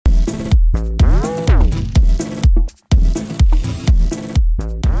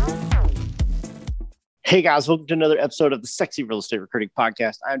Hey guys, welcome to another episode of the Sexy Real Estate Recruiting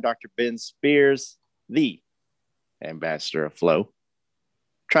Podcast. I'm Dr. Ben Spears, the ambassador of Flow.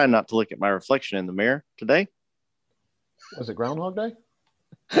 Trying not to look at my reflection in the mirror today. Was it Groundhog Day?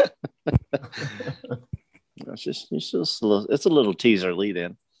 It's a little teaser lead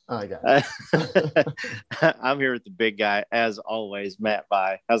in. I got it. I'm here with the big guy, as always, Matt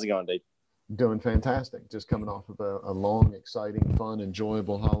Bai. How's it going, dude? Doing fantastic. Just coming off of a long, exciting, fun,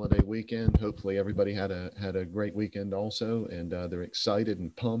 enjoyable holiday weekend. Hopefully everybody had a great weekend also, and they're excited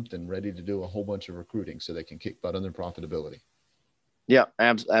and pumped and ready to do a whole bunch of recruiting so they can kick butt on their profitability. Yeah,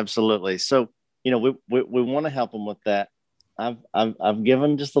 absolutely. So, we want to help them with that. I've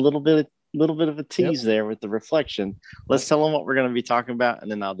given just a little bit of a tease there with the reflection. Let's tell them what we're going to be talking about, and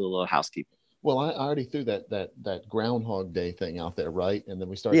then I'll do a little housekeeping. Well, I already threw that Groundhog Day thing out there, right? And then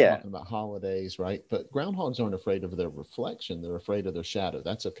we started talking about holidays, right? But groundhogs aren't afraid of their reflection. They're afraid of their shadow.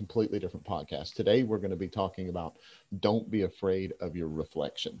 That's a completely different podcast. Today, we're going to be talking about don't be afraid of your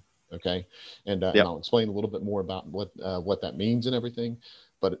reflection, okay? And I'll explain a little bit more about what that means and everything.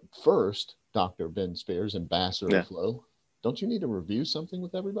 But first, Dr. Ben Spears, ambassador of Flow, don't you need to review something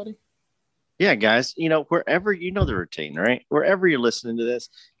with everybody? Yeah, guys, wherever, the routine, right? Wherever you're listening to this,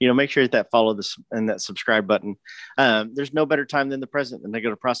 make sure that follow this and that subscribe button. There's no better time than the present than to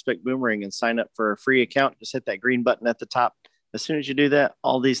go to Prospect Boomerang and sign up for a free account. Just hit that green button at the top. As soon as you do that,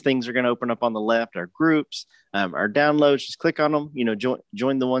 all these things are going to open up on the left, our groups, our downloads. Just click on them,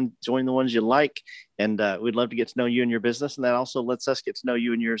 join the ones you like. And we'd love to get to know you and your business. And that also lets us get to know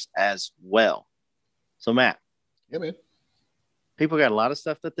you and yours as well. So Matt. Yeah, man. People got a lot of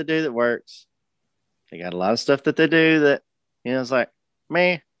stuff that they do that works. They got a lot of stuff that they do that, it's like,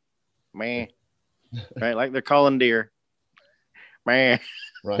 meh, right? Like they're calling deer, meh.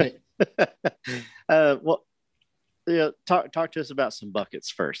 Right. Well, talk to us about some buckets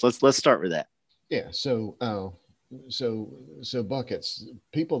first. Let's start with that. Yeah. So buckets.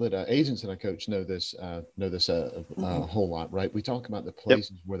 People that agents that I coach know this a whole lot, right? We talk about the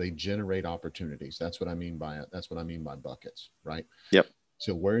places where they generate opportunities. That's what I mean by it. That's what I mean by buckets, right? Yep.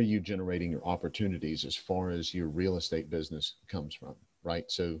 So where are you generating your opportunities as far as your real estate business comes from, right?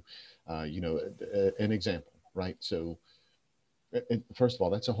 So, an example, right? So, first of all,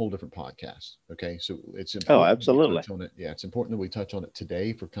 that's a whole different podcast. Okay, so it's important. Oh, absolutely. Touch on it. Yeah, it's important that we touch on it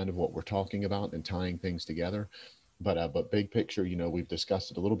today for kind of what we're talking about and tying things together. But big picture, we've discussed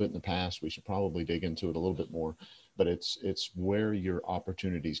it a little bit in the past. We should probably dig into it a little bit more. But it's where your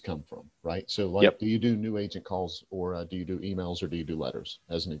opportunities come from, right? So do you do new agent calls or do you do emails or do you do letters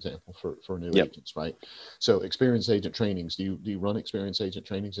as an example for new agents, right? So experienced agent trainings, do you run experienced agent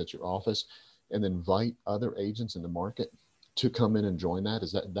trainings at your office and invite other agents in the market to come in and join that?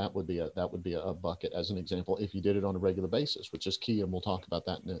 That would be a bucket as an example if you did it on a regular basis, which is key. And we'll talk about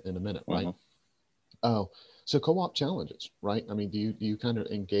that in a minute, right? So co-op challenges, right? I mean, do you kind of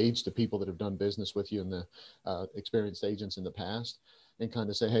engage the people that have done business with you and the experienced agents in the past and kind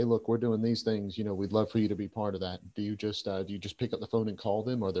of say, hey, look, we're doing these things, we'd love for you to be part of that. Do you just pick up the phone and call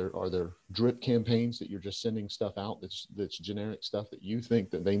them? Are there drip campaigns that you're just sending stuff out that's generic stuff that you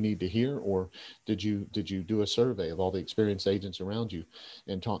think that they need to hear? Or did you do a survey of all the experienced agents around you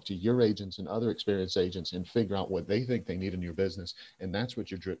and talk to your agents and other experienced agents and figure out what they think they need in your business? And that's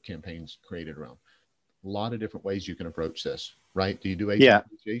what your drip campaigns created around. A lot of different ways you can approach this, right? Do you do agent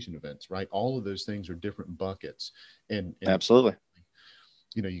appreciation events, right? All of those things are different buckets, and absolutely,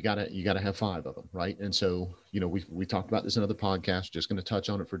 you gotta have 5 of them, right? And so, we talked about this in other podcasts. Just going to touch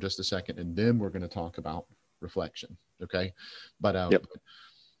on it for just a second, and then we're going to talk about reflection, okay? But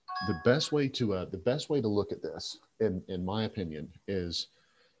the best way to look at this, in my opinion, is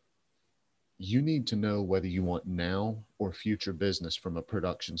you need to know whether you want now or future business from a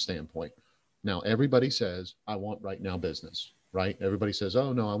production standpoint. Now, everybody says, I want right now business, right? Everybody says,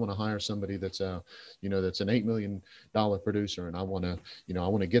 oh no, I want to hire somebody that's that's an $8 million producer. And I want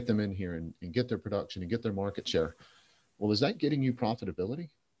to get them in here and get their production and get their market share. Well, is that getting you profitability?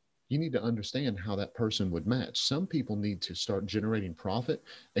 You need to understand how that person would match. Some people need to start generating profit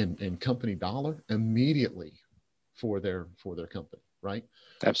and company dollar immediately for their company, right?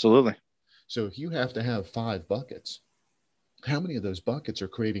 Absolutely. So if you have to have 5 buckets, how many of those buckets are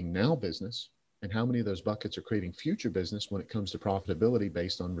creating now business and how many of those buckets are creating future business when it comes to profitability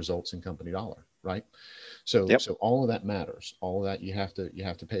based on results in company dollar, right? So all of that matters. All of that you have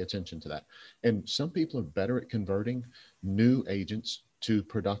to pay attention to that. And some people are better at converting new agents to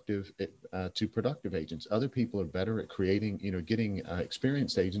productive agents. Other people are better at creating, getting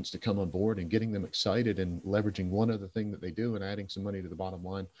experienced agents to come on board and getting them excited and leveraging one other thing that they do and adding some money to the bottom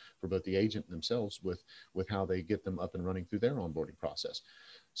line for both the agent themselves with how they get them up and running through their onboarding process.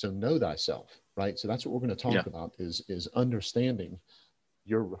 So know thyself, right? So that's what we're going to talk about is understanding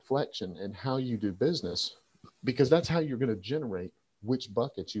your reflection and how you do business, because that's how you're going to generate which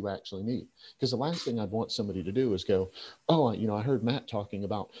buckets you actually need. Because the last thing I'd want somebody to do is go, oh, I heard Matt talking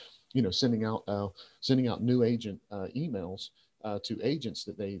about, sending out new agent emails to agents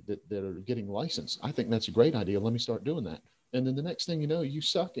that are getting licensed. I think that's a great idea. Let me start doing that. And then the next thing you know, you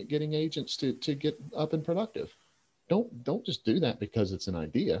suck at getting agents to get up and productive. Don't just do that because it's an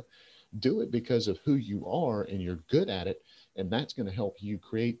idea. Do it because of who you are and you're good at it. And that's going to help you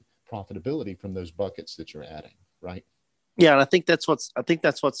create profitability from those buckets that you're adding, right? Yeah, and I think that's what's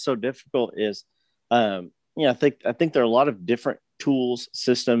so difficult is, I think there are a lot of different tools,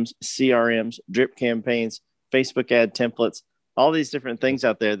 systems, CRMs, drip campaigns, Facebook ad templates, all these different things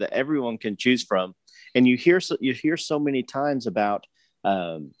out there that everyone can choose from. And you hear so many times about,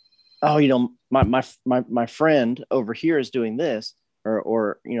 my friend over here is doing this,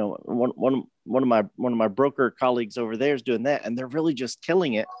 or one of my broker colleagues over there is doing that, and they're really just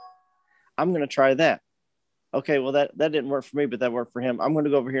killing it. I'm going to try that. Okay, well that didn't work for me, but that worked for him. I'm going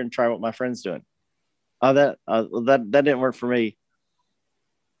to go over here and try what my friend's doing. That didn't work for me.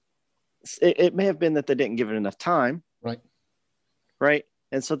 It may have been that they didn't give it enough time, right.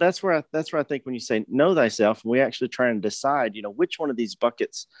 And so that's where I think when you say know thyself, we actually try and decide, which one of these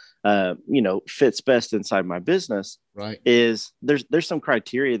buckets, fits best inside my business. Right. Is there's some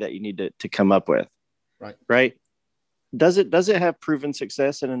criteria that you need to come up with. Right. Does it have proven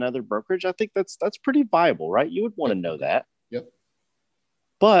success in another brokerage? I think that's pretty viable, right? You would want to know that. Yep.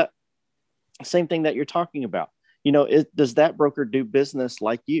 But same thing that you're talking about, does that broker do business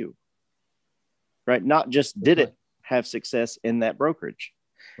like you? Right. Not just did it have success in that brokerage.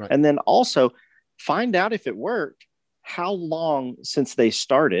 Right. And then also find out if it worked, how long since they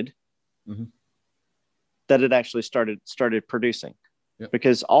started that it actually started producing. Yep.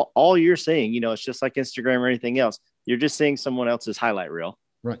 Because all you're seeing, it's just like Instagram or anything else. You're just seeing someone else's highlight reel.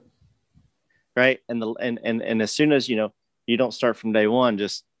 Right. And as soon as, you don't start from day one,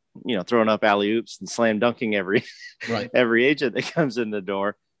 just, throwing up alley oops and slam dunking every agent that comes in the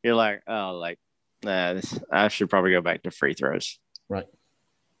door. You're like, oh, I should probably go back to free throws. Right.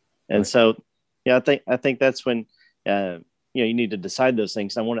 And so, I think that's when, you need to decide those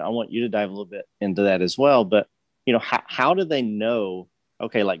things. I want you to dive a little bit into that as well. But, how do they know,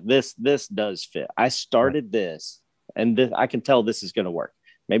 okay, like this does fit. I started this and I can tell this is going to work.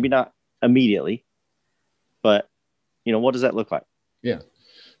 Maybe not immediately, but what does that look like? Yeah.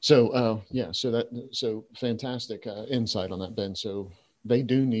 So, so fantastic insight on that, Ben. So they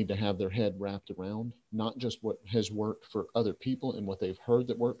do need to have their head wrapped around not just what has worked for other people and what they've heard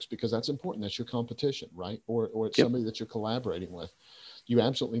that works, because that's important. That's your competition, right? Or it's somebody that you're collaborating with. You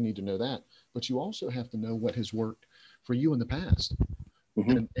absolutely need to know that, but you also have to know what has worked for you in the past.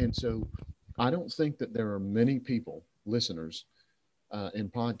 And so I don't think that there are many people, listeners in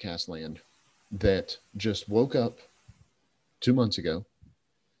podcast land, that just woke up 2 months ago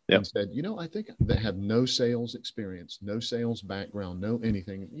and said, I think that have no sales experience, no sales background, no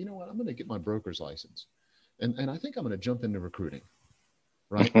anything. You know what? I'm going to get my broker's license. And I think I'm going to jump into recruiting.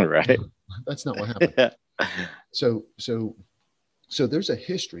 Right. Right. That's not what happened. So there's a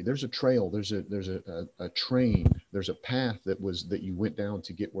history, there's a trail, there's a train, there's a path that you went down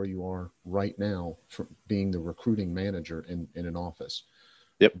to get where you are right now from being the recruiting manager in an office.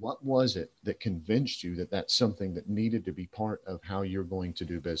 Yep. What was it that convinced you that that's something that needed to be part of how you're going to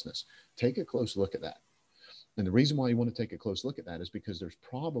do business? Take a close look at that. And the reason why you want to take a close look at that is because there's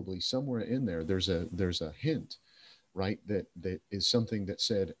probably somewhere in there, there's a hint, right? That is something that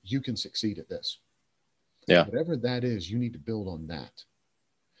said, you can succeed at this. Yeah. Whatever that is, you need to build on that.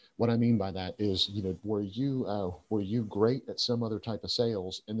 What I mean by that is, were you great at some other type of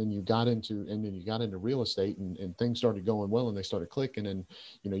sales, and then you got into real estate, and things started going well, and they started clicking, and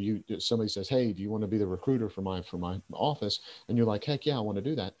somebody says, hey, do you want to be the recruiter for my office? And you're like, heck yeah, I want to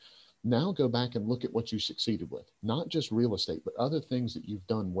do that. Now go back and look at what you succeeded with, not just real estate, but other things that you've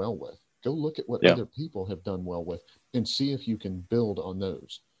done well with. Go look at what other people have done well with, and see if you can build on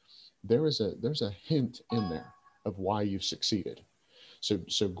those. There's a hint in there of why you've succeeded.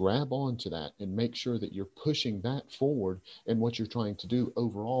 So grab onto that and make sure that you're pushing that forward in what you're trying to do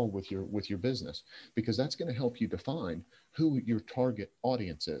overall with your business, because that's going to help you define who your target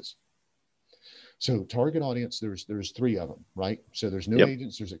audience is. So target audience, there's three of them, right? So there's new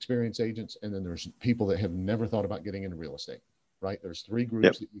agents, there's experienced agents, and then there's people that have never thought about getting into real estate, right? There's three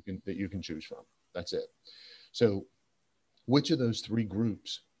groups that you can choose from. That's it. So which of those three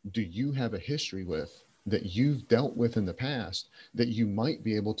groups do you have a history with that you've dealt with in the past that you might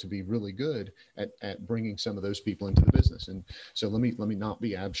be able to be really good at bringing some of those people into the business. And so let me not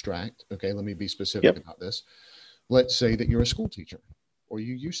be abstract. Okay. Let me be specific about this. Let's say that you're a school teacher, or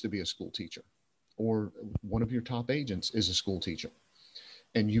you used to be a school teacher, or one of your top agents is a school teacher,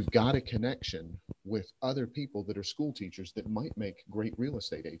 and you've got a connection with other people that are school teachers that might make great real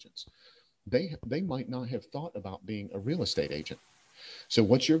estate agents. They might not have thought about being a real estate agent. So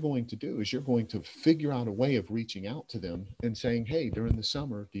what you're going to do is you're going to figure out a way of reaching out to them and saying, hey, during the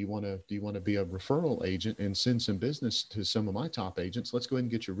summer, do you want to be a referral agent and send some business to some of my top agents? Let's go ahead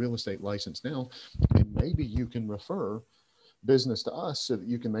and get your real estate license now. And maybe you can refer business to us so that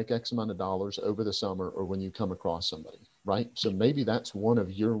you can make X amount of dollars over the summer or when you come across somebody, right? So maybe that's one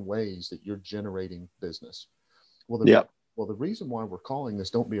of your ways that you're generating business. Well, the reason why we're calling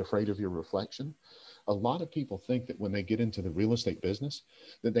this Don't Be Afraid of Your Reflection, a lot of people think that when they get into the real estate business,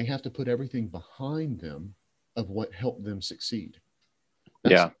 that they have to put everything behind them of what helped them succeed.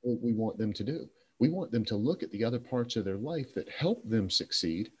 That's what we want them to do. We want them to look at the other parts of their life that help them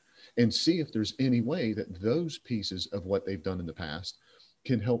succeed and see if there's any way that those pieces of what they've done in the past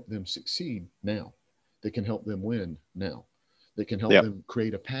can help them succeed now, that can help them win now, that can help them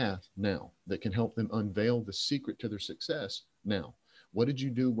create a path now, that can help them unveil the secret to their success now. What did you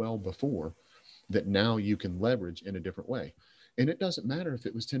do well before that now you can leverage in a different way? And it doesn't matter if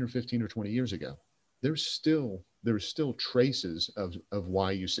it was 10 or 15 or 20 years ago. There's still traces of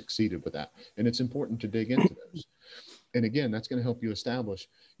why you succeeded with that. And it's important to dig into those. And again, that's going to help you establish,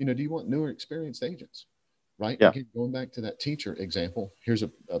 do you want newer experienced agents, right? Yeah. Again, going back to that teacher example, here's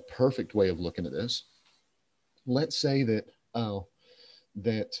a perfect way of looking at this. Let's say that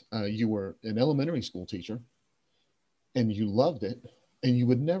you were an elementary school teacher and you loved it and you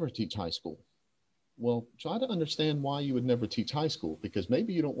would never teach high school. Well, try to understand why you would never teach high school, because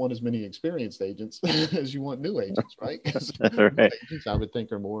maybe you don't want as many experienced agents as you want new agents, right? Because right. Agents, I would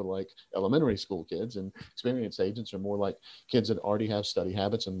think, are more like elementary school kids, and experienced agents are more like kids that already have study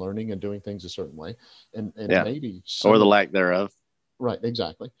habits and learning and doing things a certain way. And maybe or the lack thereof. Right,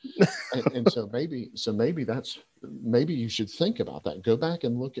 exactly. and so maybe you should think about that. Go back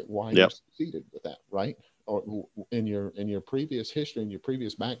and look at why you succeeded with that, right? Or in your previous history, in your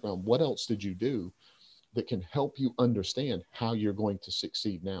previous background, what else did you do that can help you understand how you're going to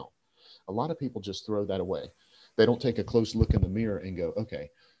succeed now? A lot of people just throw that away. They don't take a close look in the mirror and go, okay,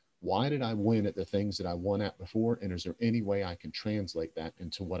 why did I win at the things that I won at before? And is there any way I can translate that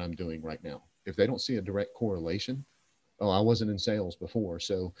into what I'm doing right now? If they don't see a direct correlation, oh, I wasn't in sales before,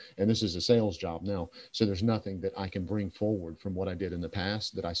 and this is a sales job now, so there's nothing that I can bring forward from what I did in the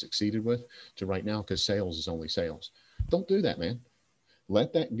past that I succeeded with to right now, because sales is only sales. Don't do that, man.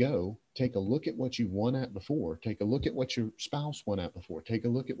 Let that go. Take a look at what you won at before. Take a look at what your spouse won at before. Take a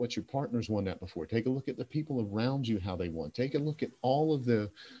look at what your partners won at before. Take a look at the people around you, how they won. Take a look at all of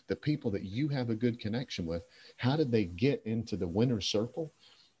the people that you have a good connection with. How did they get into the winner's circle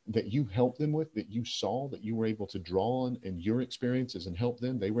that you helped them with, that you saw, that you were able to draw on in your experiences and help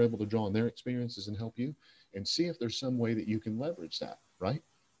them? They were able to draw on their experiences and help you, and see if there's some way that you can leverage that, right?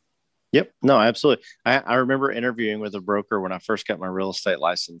 Yep. No, absolutely. I remember interviewing with a broker when I first got my real estate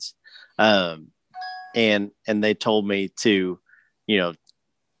license. And they told me to,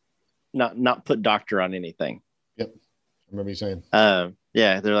 not put doctor on anything. Yep. I remember you saying, they're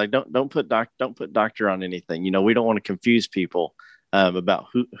like, don't put doctor on anything. We don't want to confuse people about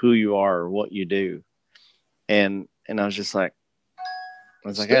who you are or what you do. And I was just like,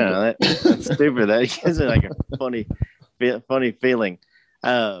 I don't know, that's stupid. That gives it like a funny feeling.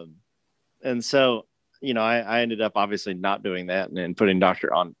 And so, I ended up obviously not doing that and putting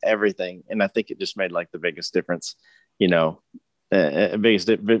doctor on everything. And I think it just made like the biggest difference, biggest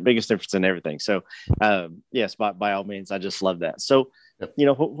difference in everything. So, yes, by all means, I just love that. So,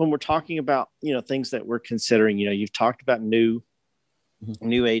 when we're talking about, things that we're considering, you've talked about new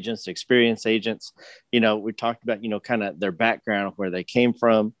agents, experienced agents, we talked about, kind of their background, where they came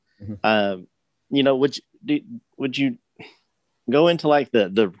from. Would you go into like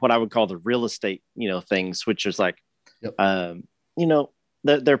the what I would call the real estate, things, which is like,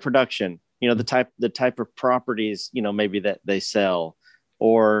 their production, the type of properties, maybe that they sell,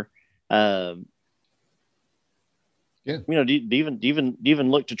 or, do you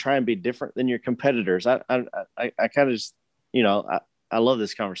even look to try and be different than your competitors? I kind of just, I love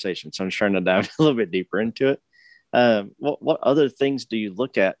this conversation, so I'm just trying to dive a little bit deeper into it. What other things do you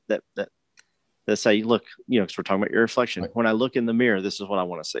look at that say, look, because we're talking about your reflection. Right. When I look in the mirror, this is what I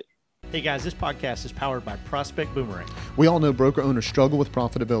want to see. Hey guys, this podcast is powered by Prospect Boomerang. We all know broker owners struggle with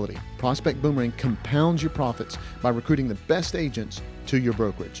profitability. Prospect Boomerang compounds your profits by recruiting the best agents to your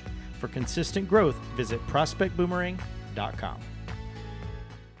brokerage. For consistent growth, visit prospectboomerang.com.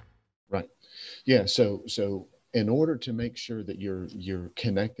 Right. Yeah. So in order to make sure that you're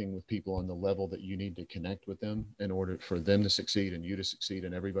connecting with people on the level that you need to connect with them in order for them to succeed and you to succeed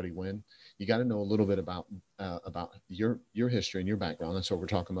and everybody win, you got to know a little bit about your history and your background. That's what we're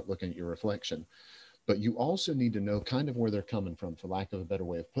talking about, looking at your reflection. But you also need to know kind of where they're coming from, for lack of a better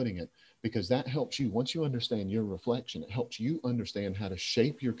way of putting it, because that helps you. Once you understand your reflection, it helps you understand how to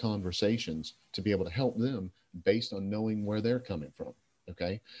shape your conversations to be able to help them based on knowing where they're coming from.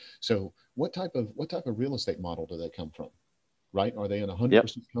 Okay. So what type of real estate model do they come from? Right? Are they in a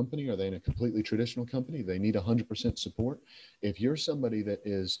 100% company? Are they in a completely traditional company? They need 100% support. If you're somebody that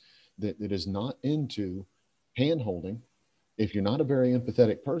is not into hand holding, if you're not a very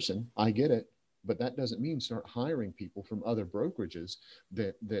empathetic person, I get it. But that doesn't mean start hiring people from other brokerages.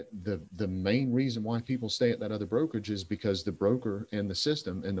 That the main reason why people stay at that other brokerage is because the broker and the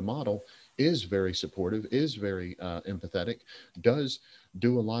system and the model is very supportive, is very empathetic, does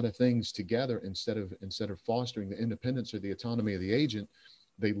do a lot of things together instead of fostering the independence or the autonomy of the agent.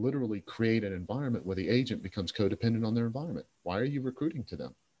 They literally create an environment where the agent becomes codependent on their environment. Why are you recruiting to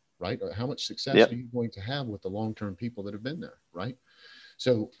them? Right? Or how much success are you going to have with the long-term people that have been there? Right?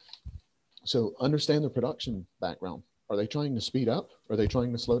 So understand their production background. Are they trying to speed up? Are they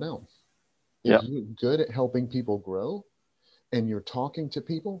trying to slow down? If you're good at helping people grow and you're talking to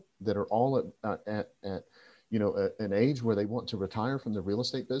people that are all at an age where they want to retire from the real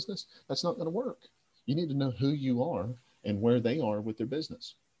estate business, that's not going to work. You need to know who you are and where they are with their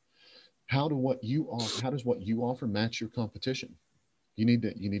business. How does what you offer match your competition? You need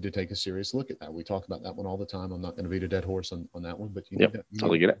to take a serious look at that. We talk about that one all the time. I'm not going to beat a dead horse on that one, but you need to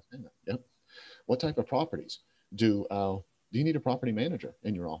understand that. Yep. What type of properties do you need a property manager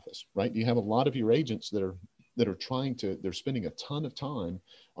in your office, right? You have a lot of your agents that are they're spending a ton of time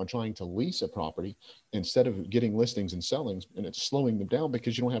on trying to lease a property instead of getting listings and sellings, and it's slowing them down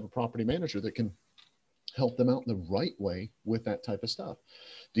because you don't have a property manager that can help them out the right way with that type of stuff.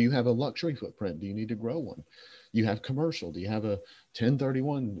 Do you have a luxury footprint? Do you need to grow one? You have commercial. Do you have a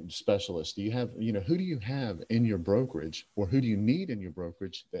 1031 specialist? Do you have, who do you have in your brokerage, or who do you need in your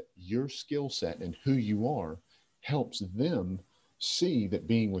brokerage that your skill set and who you are helps them see that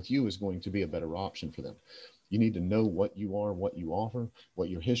being with you is going to be a better option for them? You need to know what you are, what you offer, what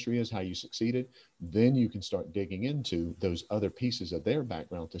your history is, how you succeeded. Then you can start digging into those other pieces of their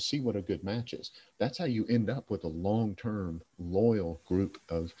background to see what a good match is. That's how you end up with a long-term loyal group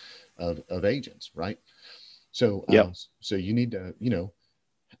of agents, right? So, so you need to,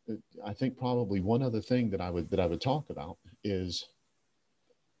 I think probably one other thing that I would talk about is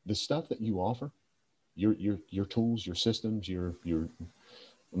the stuff that you offer, your tools, your systems, your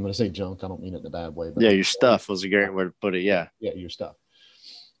I'm going to say junk. I don't mean it in a bad way, but your stuff was a great way to put it. Yeah, your stuff.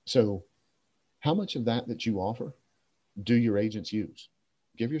 So, how much of that you offer do your agents use?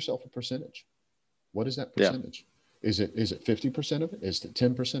 Give yourself a percentage. What is that percentage? Is it 50% of it? Is it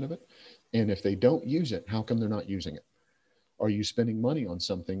 10% of it? And if they don't use it, how come they're not using it? Are you spending money on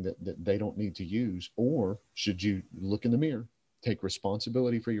something that they don't need to use? Or should you look in the mirror, take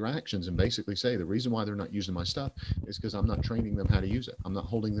responsibility for your actions, and basically say, the reason why they're not using my stuff is because I'm not training them how to use it. I'm not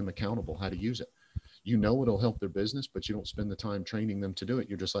holding them accountable how to use it. It'll help their business, but you don't spend the time training them to do it.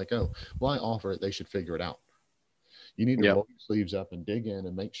 You're just like, oh, well, I offer it. They should figure it out. You need to roll your sleeves up and dig in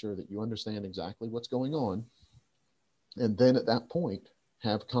and make sure that you understand exactly what's going on. And then at that point,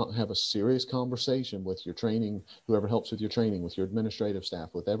 have a serious conversation with your training, whoever helps with your training, with your administrative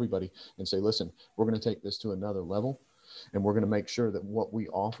staff, with everybody, and say, listen, we're going to take this to another level. And we're going to make sure that what we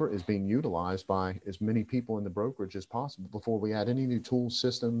offer is being utilized by as many people in the brokerage as possible before we add any new tools,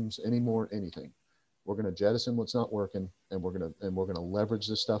 systems, anything. We're going to jettison what's not working, and we're going to leverage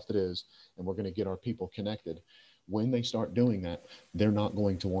the stuff that is, and we're going to get our people connected. When they start doing that, they're not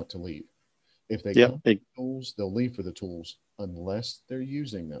going to want to leave. If they come to tools, they'll leave for the tools unless they're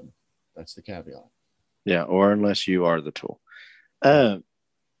using them. That's the caveat. Yeah, or unless you are the tool. Right.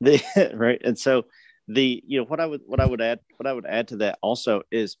 And so what I would add to that also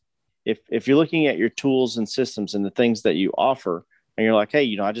is if you're looking at your tools and systems and the things that you offer, and you're like,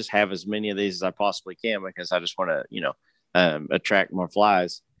 hey, I just have as many of these as I possibly can because I just want to, attract more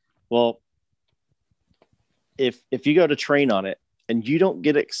flies. Well, if you go to train on it and you don't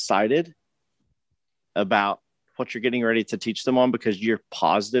get excited about what you're getting ready to teach them on because you're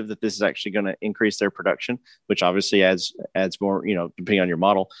positive that this is actually going to increase their production, which obviously adds more, depending on your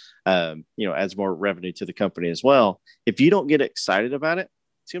model, adds more revenue to the company as well. If you don't get excited about it,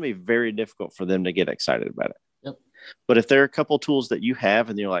 it's going to be very difficult for them to get excited about it. Yep. But if there are a couple of tools that you have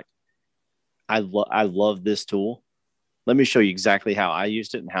and you're like, I love this tool, Let me show you exactly how I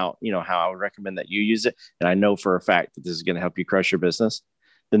used it and how I would recommend that you use it. And I know for a fact that this is going to help you crush your business.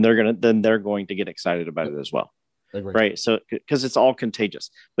 Then they're going to get excited about it as well. Agree. Right. So, because it's all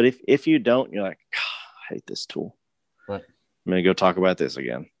contagious. But if you don't, you're like, I hate this tool. Right. I'm going to go talk about this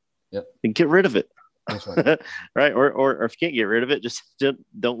again. Yep. And get rid of it. That's right. Right. Or if you can't get rid of it, just don't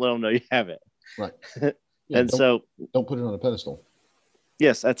let them know you have it. Right. Yeah, and don't put it on a pedestal.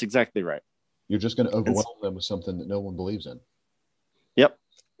 Yes, that's exactly right. You're just going to overwhelm them with something that no one believes in. Yep.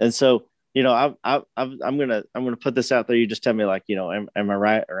 And so, I'm gonna put this out there. You just tell me, like, am I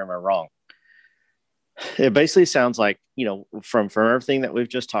right or am I wrong? It basically sounds like, from everything that we've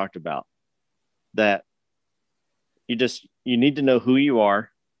just talked about, that you need to know who you are,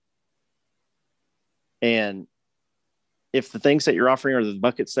 and if the things that you're offering or the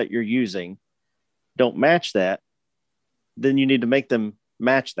buckets that you're using don't match that, then you need to make them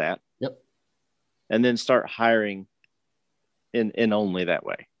match that. Yep. And then start hiring in only that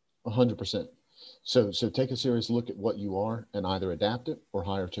way. 100%. So take a serious look at what you are and either adapt it or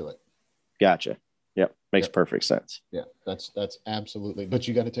hire to it. Gotcha. Yep. Makes perfect sense. Yeah, that's absolutely. But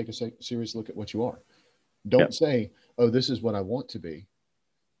you got to take a serious look at what you are. Don't say, "Oh, this is what I want to be,"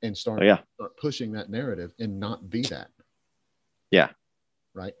 and start pushing that narrative and not be that. Yeah.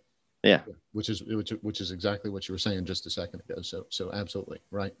 Right. Yeah. Which is exactly what you were saying just a second ago. So absolutely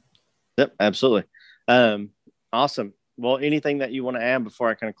right. Yep. Absolutely. Awesome. Well, anything that you want to add before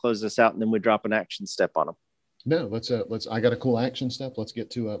I kind of close this out, and then we drop an action step on them? No, let's I got a cool action step. Let's get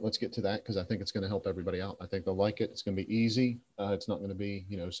to that, because I think it's going to help everybody out. I think they'll like it. It's going to be easy. It's not going to be,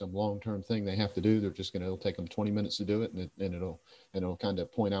 some long-term thing they have to do. They're just it'll take them 20 minutes to do it, and it'll kind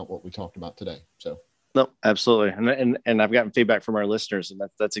of point out what we talked about today. So. No, absolutely. And I've gotten feedback from our listeners, and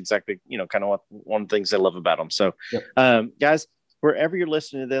that's exactly, kind of what one of the things I love about them. So, guys, wherever you're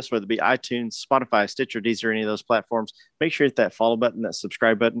listening to this, whether it be iTunes, Spotify, Stitcher, Deezer, any of those platforms, make sure you hit that follow button, that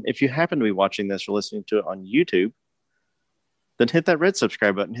subscribe button. If you happen to be watching this or listening to it on YouTube, then hit that red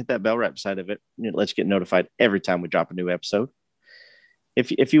subscribe button, hit that bell right beside of it. And it lets you get notified every time we drop a new episode.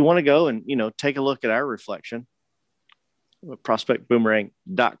 If you want to go and, take a look at our reflection,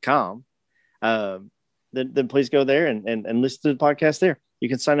 prospectboomerang.com, then please go there and listen to the podcast there. You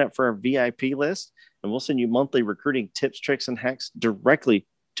can sign up for our VIP list, and we'll send you monthly recruiting tips, tricks, and hacks directly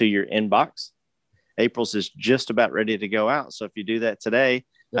to your inbox. April's is just about ready to go out, so if you do that today,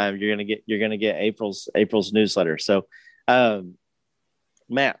 you're gonna get April's newsletter. So,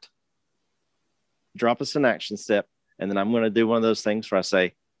 Matt, drop us an action step, and then I'm going to do one of those things where I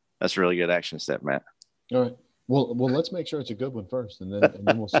say, "That's a really good action step, Matt." All right. Well, let's make sure it's a good one first, and then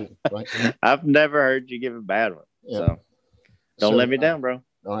we'll see. Right? I've never heard you give a bad one, so don't let me down, bro.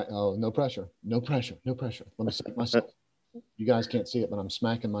 All right. Oh, no pressure. No pressure. No pressure. Let me psych myself. You guys can't see it, but I'm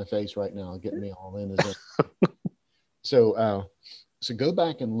smacking my face right now, getting me all in. So go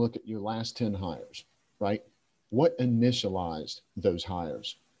back and look at your last 10 hires, right? What initialized those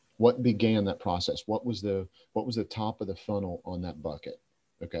hires? What began that process? What was the top of the funnel on that bucket?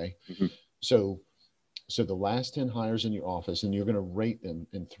 Okay. Mm-hmm. So the last 10 hires in your office, and you're going to rate them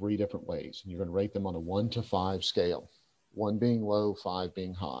in 3 different ways. And you're going to rate them on a 1 to 5 scale, 1 being low, 5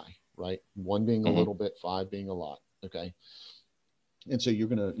 being high, right? 1 being a little bit, 5 being a lot. Okay. And so you're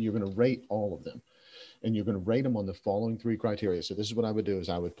going to rate all of them, and you're going to rate them on the following 3 criteria. So this is what I would do: is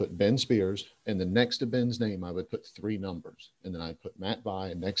I would put Ben Spears, and then next to Ben's name, I would put 3 numbers. And then I'd put Matt By,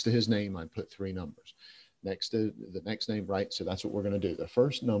 and next to his name, I'd put 3 numbers. Next to the next name, right? So that's what we're going to do. The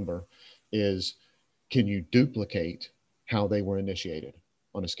first number is, can you duplicate how they were initiated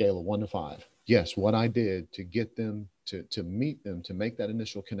on a scale of 1 to 5? Yes, what I did to get them to meet them, to make that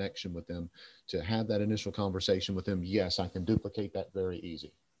initial connection with them, to have that initial conversation with them. Yes, I can duplicate that very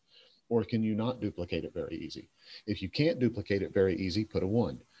easy. Or can you not duplicate it very easy? If you can't duplicate it very easy, put a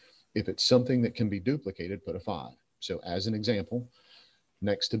 1. If it's something that can be duplicated, put a 5. So as an example,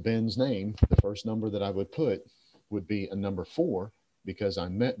 next to Ben's name, the first number that I would put would be a number 4, because I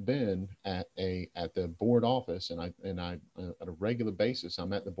met Ben at the board office, and I at a regular basis,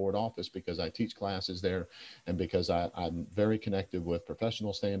 I'm at the board office because I teach classes there, and because I'm very connected with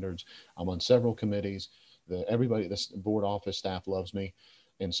professional standards. I'm on several committees. The board office staff loves me.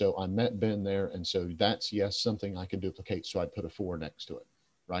 And so I met Ben there. And so that's, yes, something I can duplicate. So I'd put a 4 next to it.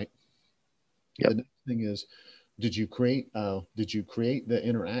 Right. Yep. The next thing is, did you create the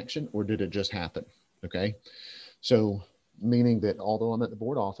interaction, or did it just happen? Okay. So meaning that although I'm at the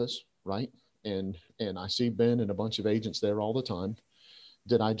board office, right, and I see Ben and a bunch of agents there all the time,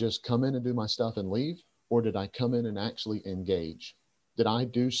 did I just come in and do my stuff and leave? Or did I come in and actually engage? Did I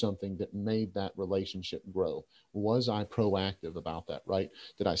do something that made that relationship grow? Was I proactive about that, right?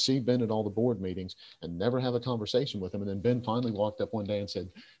 Did I see Ben at all the board meetings and never have a conversation with him? And then Ben finally walked up one day and said,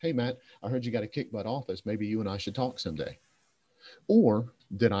 "Hey, Matt, I heard you got a kick butt office. Maybe you and I should talk someday." Or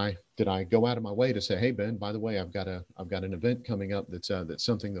did I go out of my way to say, "Hey, Ben, by the way, I've got an event coming up that's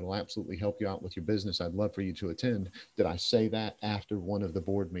something that will absolutely help you out with your business. I'd love for you to attend." Did I say that after one of the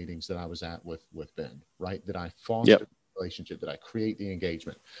board meetings that I was at with Ben, right? Did I foster the relationship? Did I create the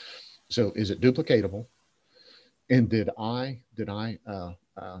engagement? So is it duplicatable? And did I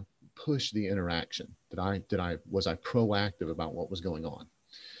push the interaction? Was I proactive about what was going on?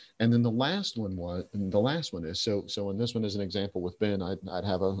 And then the last one is, so in this one, as an example with Ben, I'd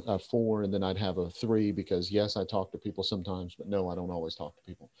have a 4, and then I'd have a 3, because yes, I talk to people sometimes, but no, I don't always talk to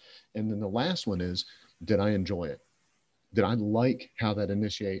people. And then the last one is, did I enjoy it? Did I like how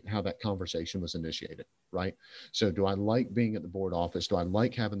that conversation was initiated, right? So do I like being at the board office? Do I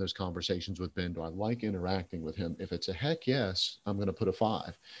like having those conversations with Ben? Do I like interacting with him? If it's a heck yes, I'm going to put a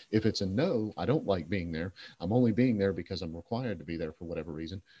 5. If it's a no, I don't like being there, I'm only being there because I'm required to be there for whatever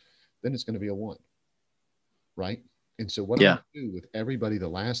reason, then it's going to be a 1, right? And so what I do with everybody, the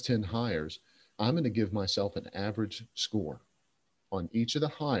last 10 hires, I'm going to give myself an average score on each of the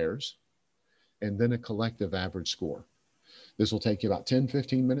hires, and then a collective average score. This will take you about 10,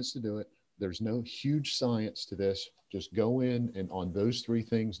 15 minutes to do it. There's no huge science to this. Just go in and on those 3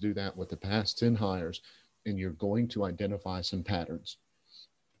 things, do that with the past 10 hires, and you're going to identify some patterns.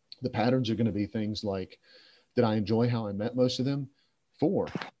 The patterns are going to be things like, did I enjoy how I met most of them? 4,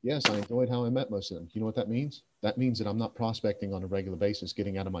 yes, I enjoyed how I met most of them. You know what that means? That means that I'm not prospecting on a regular basis,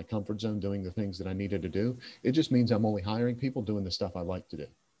 getting out of my comfort zone, doing the things that I needed to do. It just means I'm only hiring people doing the stuff I like to do,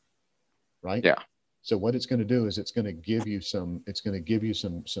 right? Yeah. So what it's going to do is it's going to give you some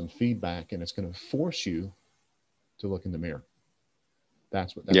feedback, and it's going to force you to look in the mirror.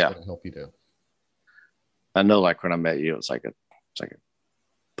 That's going to help you do. I know, like when I met you, it's like a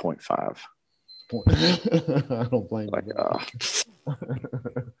 0.5. I don't blame you.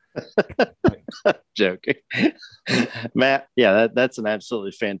 Joking. Matt, that's an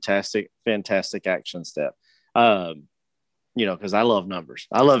absolutely fantastic action step. Because I love numbers.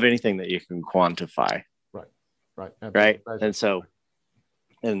 I love anything that you can quantify. Right. Right. And so,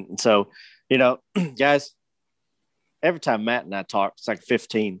 guys, every time Matt and I talk, it's like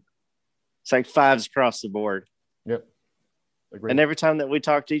 15. It's like 5s across the board. Yep. Agreed. And every time that we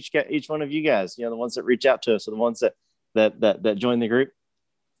talk to each one of you guys, the ones that reach out to us, or the ones that join the group,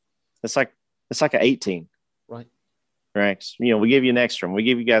 it's like an 18. Right. Right. We give you an extra one. We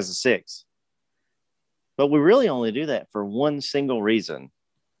give you guys a 6. But we really only do that for one single reason,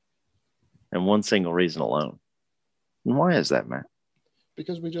 and one single reason alone. And why is that, Matt?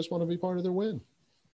 Because we just want to be part of their win.